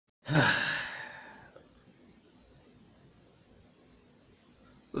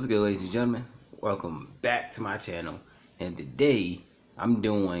What's good, ladies and gentlemen? Welcome back to my channel. And today I'm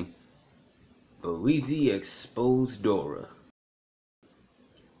doing Breezy Exposed Dora.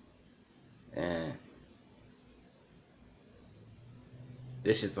 And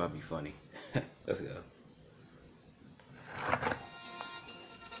this shit's about to be funny. Let's go.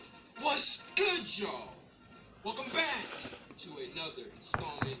 What's good, y'all? Welcome back to another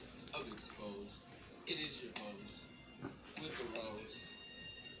installment of Exposed. It is your host, with the rose,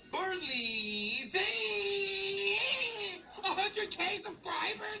 Breezy! 100K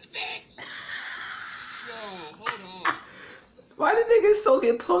subscribers, bitch! Yo, hold on. Why did niggas so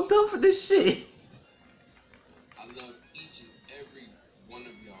get pumped up for this shit? I love each and every one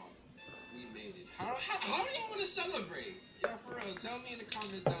of y'all. We made it. How do y'all want to celebrate? Y'all, for real, tell me in the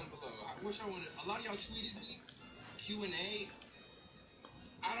comments down below. What y'all want to... A lot of y'all tweeted me. Q&A.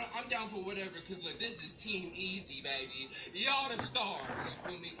 I'm down for whatever, because, look, this is Team Easy, baby. Y'all the stars. You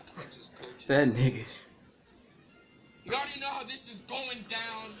feel me? I'm just coaching. That nigga. You already know how this is going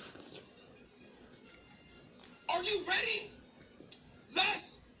down. Are you ready?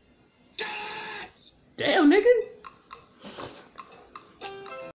 Let's get it! Damn, nigga.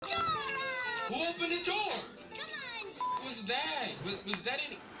 Who opened the door? What was that? Was that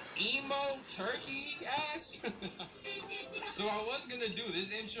an emo turkey ass? So I was gonna do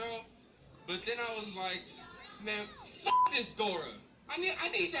this intro, but then I was like, man, fuck this Dora. I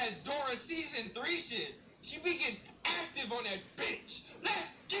need that Dora season 3 shit. She be getting active on that bitch.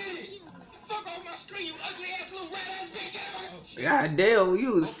 Let's get it. Fuck off my screen, you ugly ass little red ass bitch. Oh, shit. God damn,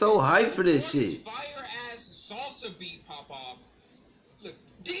 you was so hyped for this shit. Fire ass salsa beat pop off. Look,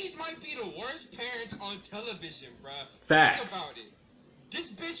 these might be the worst parents on television, bruh. Facts. Think about it. This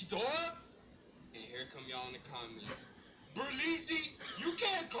bitch Dora, and here come y'all in the comments. Breezy, you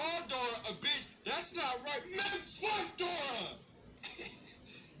can't call Dora a bitch. That's not right. Man, fuck Dora.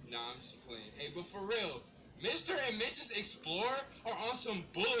 Nah, I'm just playing. Hey, but for real, Mr. and Mrs. Explorer are on some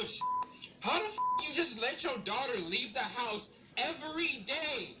bullshit. How the f you just let your daughter leave the house every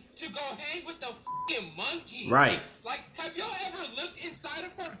day to go hang with the fucking monkey? Right. Like, have y'all ever looked inside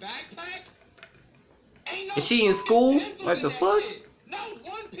of her backpack? Ain't no Is she in school? pencils Like in the that fuck? shit. Not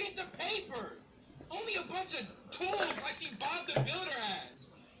one piece of paper. Only a bunch of tools like she Bob the Builder ass.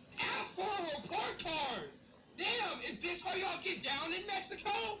 Ask for a report card. Damn, is this how y'all get down in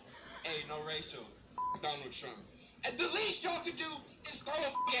Mexico? Hey, no racial. Donald Trump. And the least y'all could do is throw a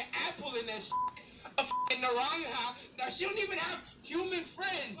fucking apple in that shit. A fucking naranja. Now, she don't even have human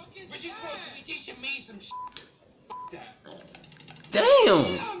friends. But she's supposed to be teaching me some shit. Fuck that. Damn.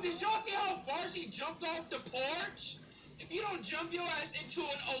 Damn, did y'all see how far she jumped off the porch? If you don't jump your ass into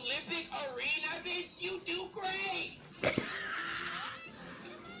an Olympic arena, bitch, you do great.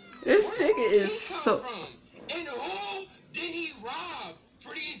 This Where nigga did is he come so... from? And who did he rob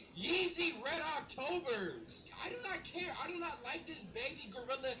for these Yeezy Red Octobers? I do not care. I do not like this baby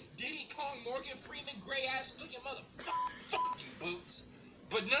gorilla Diddy Kong Morgan Freeman gray ass looking motherfucker. Fuck you, Boots.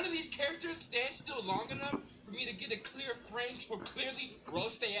 But none of these characters stand still long enough for me to get a clear frame to clearly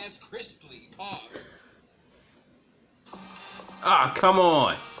roast their ass crisply. Pause. Ah, come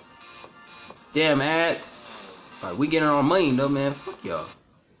on. Damn ads. Alright, we getting our money though, man. Fuck y'all.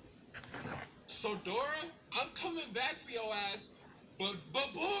 So Dora, I'm coming back for your ass, but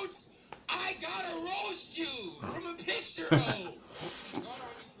Boots, I gotta roast you from a picture though. Got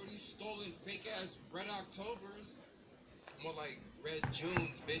on me for these stolen fake ass Red Octobers. More like Red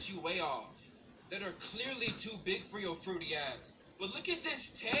Junes, bitch, you way off. That are clearly too big for your fruity ass. But look at this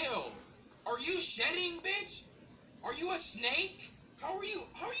tail. Are you shedding, bitch? Are you a snake? How are you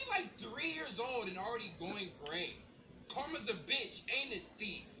like 3 years old and already going gray? Karma's a bitch, ain't it,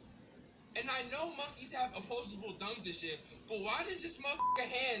 thief? And I know monkeys have opposable thumbs and shit, but why does this motherfucker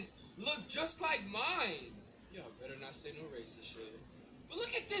hands look just like mine? Yo, better not say no racist shit. But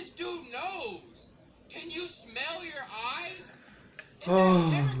look at this dude nose. Can you smell your eyes?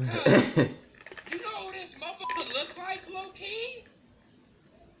 And that haircut. You know what this motherfucker look like, low-key?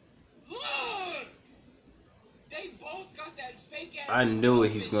 Look! They both got that fake ass. I knew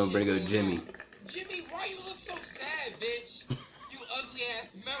it. He's gonna bring up Jimmy. Jimmy, why you look so sad, bitch? You ugly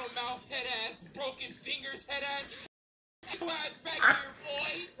ass, metal mouth head ass, broken fingers head ass. You ass back here,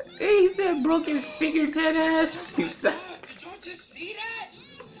 boy. He said broken fingers head ass. You said. Did y'all just see that?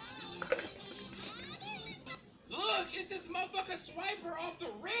 Look, it's this motherfucker Swiper off the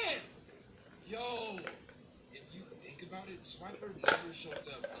rip. Yo, if you think about it, Swiper never shows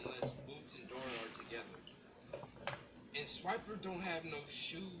up unless Boots and Dora are together. And Swiper don't have no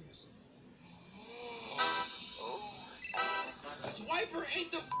shoes. Swiper ain't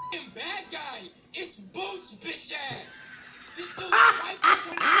the f***ing bad guy. It's Boots, bitch ass. This dude Swiper's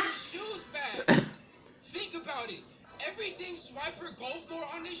trying to before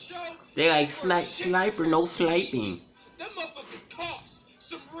on this show. They like sniper, no sniping. Them motherfuckers cost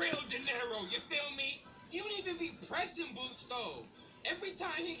some real dinero, you feel me? He don't even be pressing Boots though. Every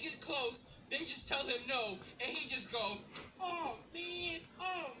time he get close, they just tell him no, and he just go, oh man,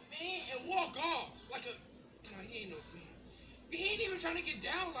 and walk off. Like a, no, he ain't no man. He ain't even trying to get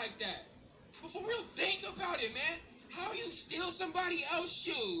down like that. But for real, think about it, man. How you steal somebody else's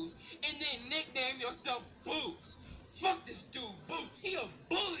shoes and then nickname yourself Boots? Fuck this dude, Boots. He a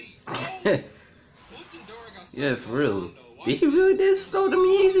bully, bro. Boots and Dora got something. Yeah, for real. Did he really just stole them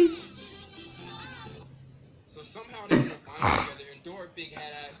Yeezys? So somehow they're gonna find together, and Dora big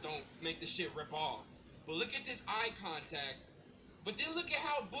head ass don't make the shit rip off. But look at this eye contact. But then look at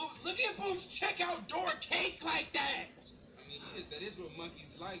Boots check out Dora cake like that. I mean, shit, that is what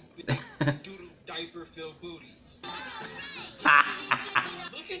monkeys like. Doodle diaper filled booties.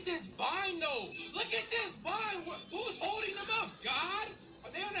 Look at this vine though. Look at this vine. Who's holding them up? God?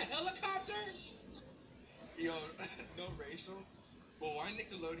 Are they on a helicopter? Yo, no racial. But why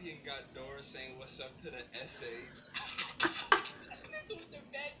Nickelodeon got Dora saying what's up to the essays? Look at this nigga with the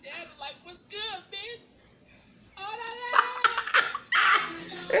bandana like, what's good, bitch? Oh, la, la.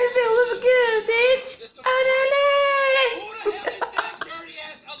 This shit was good, bitch. Oh, la, la. Who the hell is that dirty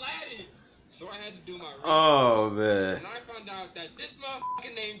ass Aladdin? So I had to do my research. Oh, man. And I found out that this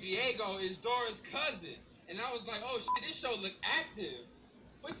motherfucker named Diego is Dora's cousin. And I was like, oh shit, this show look active.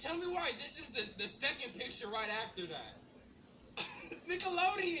 But tell me why this is the second picture right after that.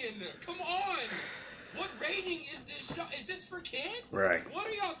 Nickelodeon, come on. What rating is this show? Is this for kids? Right. What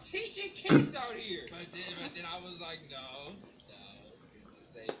are y'all teaching kids out here? But then I was like, no. Because it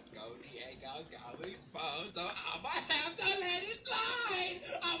say, go Diego, go expose. So I'ma have to let it slide.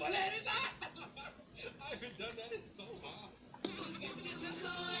 I'ma let it slide. I haven't done that in so long.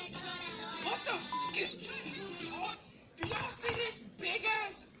 What the f is this? Do y'all see this big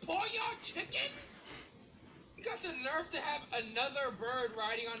ass y'all chicken? You got the nerve to have another bird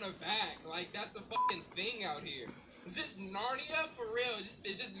riding on the back. Like, that's a fucking thing out here. Is this Narnia for real? Is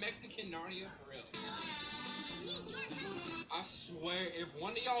this Mexican Narnia for real? I swear, if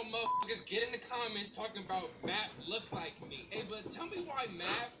one of y'all motherfuckers get in the comments talking about map look like me. Hey, but tell me why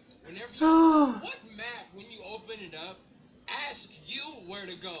map, whenever you, what map, when you open it up, ask you where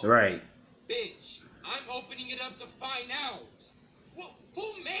to go? Right. Bitch, I'm opening it up to find out. Well,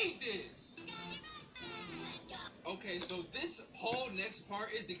 who made this? Okay, so this whole next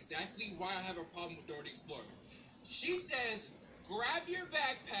part is exactly why I have a problem with Dora the Explorer. She says, grab your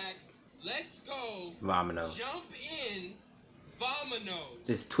backpack, let's go. Vomino. Jump in, Vominos.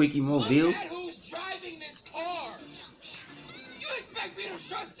 This Twiki Mobile. Look at who's driving this car. You expect me to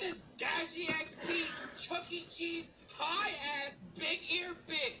trust this Dashy XP, Chuck E. Cheese, high-ass, big-ear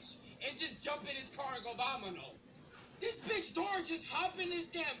bitch and just jump in his car and go Vominos? This bitch Dora just hop in this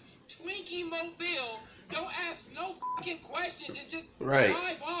damn Twinkie Mobile, don't ask no fucking questions and just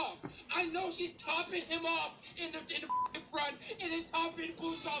drive off. I know she's topping him off in the fucking front and then topping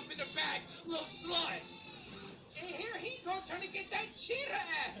Boots off in the back, little slut. And here he go trying to get that cheetah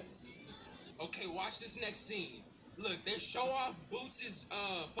ass. Okay, watch this next scene. Look, they show off Boots'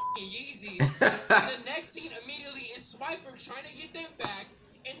 fucking Yeezys. And the next scene immediately is Swiper trying to get them back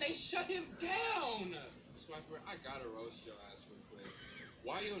and they shut him down. Swiper, I gotta roast your ass real quick.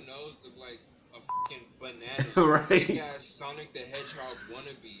 Why your nose look like a fucking banana? Right. Fake ass Sonic the Hedgehog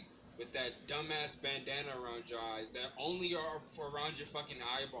wannabe with that dumbass bandana around your eyes that only are for around your fucking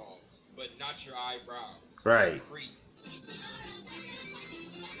eyeballs, but not your eyebrows. Right. Creep.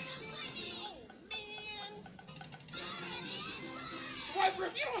 Swiper,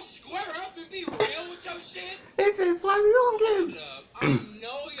 if you don't square up and be real with your shit. This is why we don't get up. I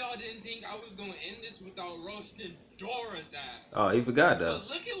know y'all didn't think I was gonna end this without roasting Dora's ass. Oh, you forgot though. But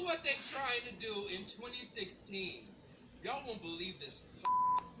look at what they trying to do in 2016. Y'all won't believe this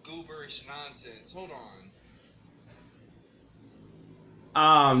gooberish nonsense. Hold on.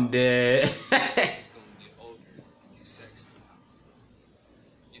 I'm dead. It's gonna get older and get sexy.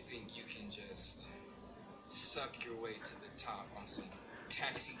 You think you can just suck your way to the top on some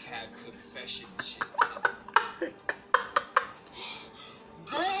taxi cab confession shit?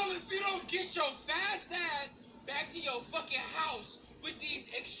 Girl, if you don't get your fast ass back to your fucking house with these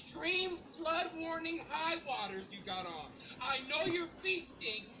extreme flood warning high waters you got on. I know your feet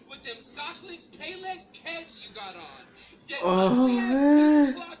stink with them sockless, payless kids you got on. That ugly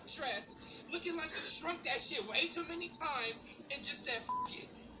ass clock dress looking like you shrunk that shit way too many times and just said f it.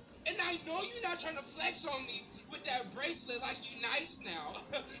 And I know you're not trying to flex on me with that bracelet like you nice now.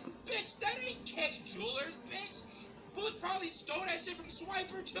 Bitch, that ain't K Jewelers, bitch. Boots probably stole that shit from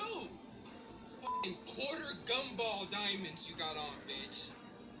Swiper too. fucking quarter gumball diamonds you got on, bitch.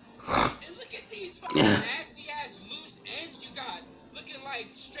 And look at these fucking nasty ass loose ends you got, looking like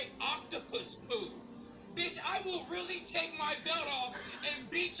straight octopus poo. Bitch, I will really take my belt off and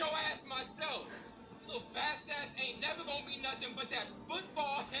beat your ass myself. Little fast ass ain't never gonna be nothing but that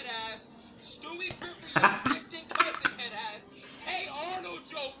football head ass, Stewie Griffin, your distant cousin head ass, Hey Arnold,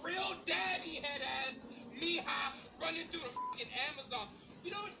 your real daddy head ass, Mija, running through the fucking Amazon.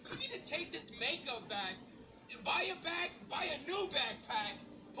 You know, you need to take this makeup back, buy a new backpack,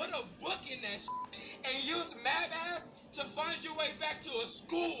 put a book in that shit, and use map ass to find your way back to a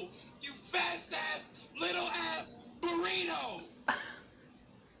school, you fast ass, little ass burrito.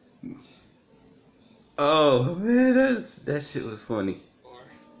 Oh man, that shit was funny.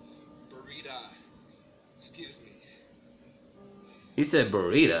 Or burrito. Excuse me. He said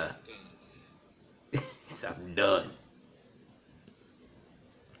burrito. He said I'm done.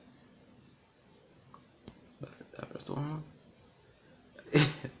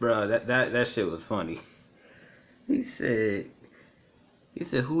 Bro, that shit was funny. He said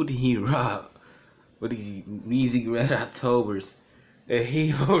who did he rob with these Weezy Red Octobers? And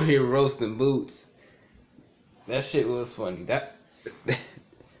he over here roasting boots. That shit was funny. That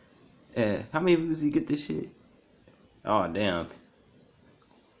how many views did he get this shit? Oh damn.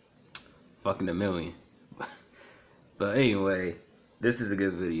 Fucking 1 million. But anyway, this is a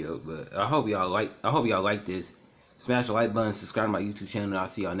good video. But I hope y'all like this. Smash the like button, subscribe to my YouTube channel, and I'll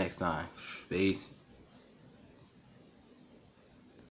see y'all next time. Peace.